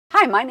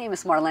Hi, my name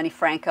is Marlene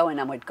Franco and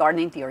I'm with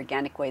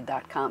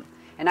gardeningtheorganicway.com.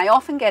 And I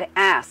often get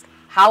asked,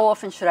 how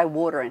often should I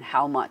water and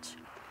how much?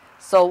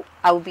 So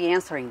I will be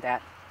answering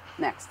that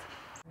next.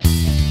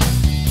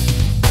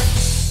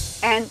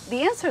 And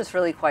the answer is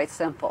really quite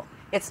simple.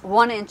 It's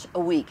 1 inch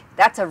a week.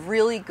 That's a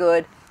really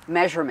good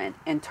measurement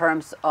in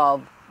terms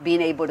of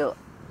being able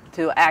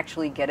to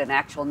actually get an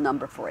actual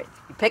number for it.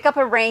 You pick up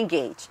a rain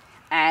gauge,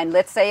 and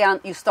let's say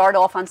you start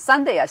off on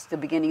Sunday as the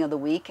beginning of the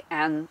week,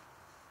 and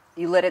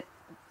you let it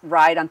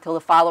ride until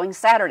the following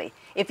Saturday.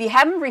 If you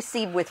haven't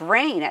received with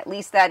rain at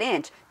least that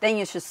inch, then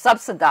you should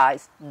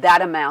subsidize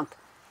that amount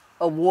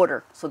of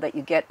water so that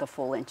you get the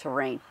full inch of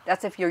rain.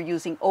 That's if you're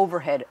using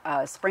overhead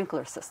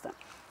sprinkler system.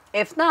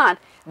 If not,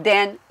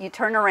 then you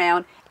turn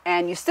around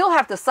and you still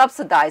have to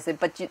subsidize it,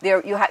 but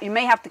you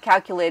may have to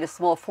calculate a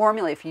small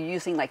formula if you're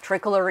using like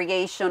trickle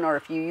irrigation or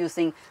if you're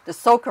using the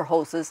soaker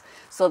hoses,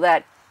 so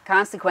that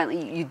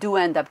consequently you do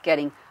end up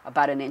getting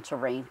about an inch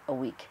of rain a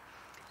week.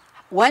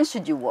 When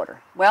should you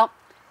water? Well,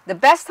 the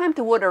best time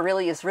to water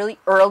really is really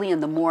early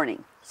in the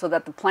morning, so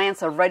that the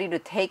plants are ready to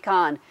take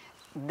on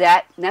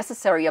that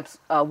necessary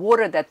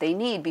water that they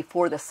need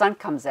before the sun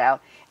comes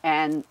out,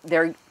 and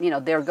they're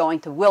going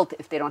to wilt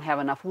if they don't have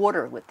enough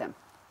water with them.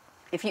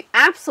 If you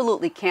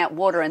absolutely can't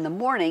water in the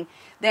morning,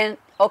 then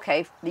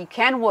okay, you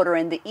can water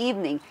in the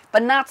evening,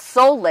 but not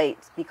so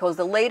late, because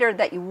the later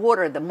that you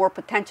water, the more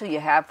potential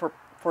you have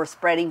for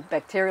spreading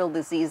bacterial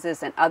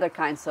diseases and other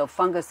kinds of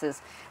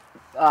funguses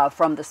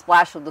from the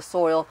splash of the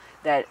soil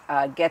that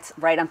gets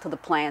right onto the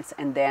plants,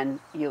 and then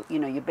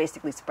you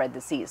basically spread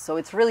disease. So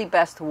it's really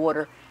best to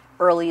water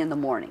early in the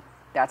morning.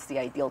 That's the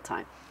ideal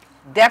time.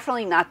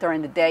 Definitely not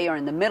during the day, or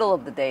in the middle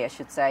of the day, I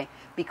should say,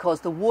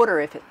 because the water,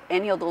 if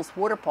any of those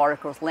water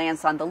particles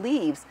lands on the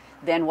leaves,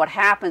 then what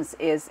happens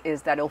is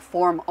that it'll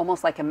form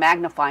almost like a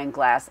magnifying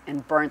glass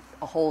and burn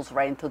holes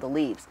right into the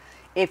leaves.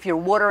 If you're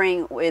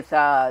watering with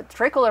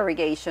trickle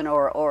irrigation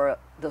or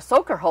the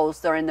soaker hose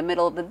during the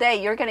middle of the day,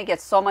 you're going to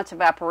get so much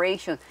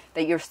evaporation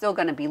that you're still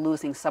going to be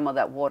losing some of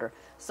that water.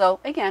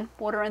 So again,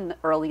 water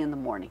early in the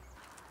morning.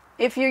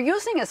 If you're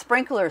using a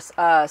sprinkler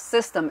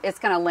system, it's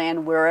going to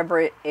land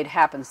wherever it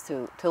happens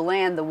to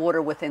land the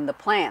water within the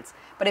plants.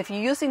 But if you're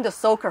using the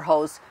soaker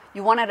hose,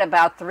 you want it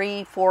about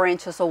 3-4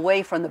 inches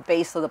away from the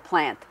base of the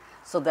plant,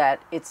 so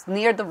that it's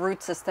near the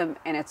root system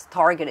and it's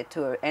targeted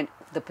to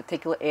the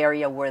particular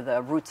area where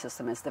the root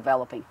system is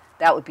developing.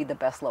 That would be the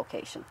best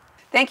location.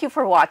 Thank you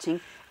for watching,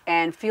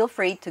 and feel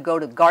free to go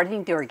to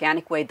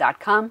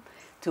gardeningtheorganicway.com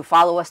to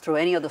follow us through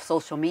any of the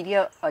social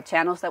media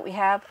channels that we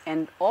have,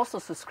 and also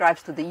subscribe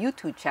to the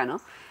YouTube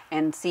channel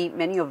and see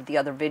many of the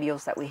other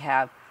videos that we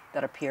have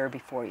that appear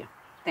before you.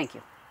 Thank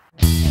you.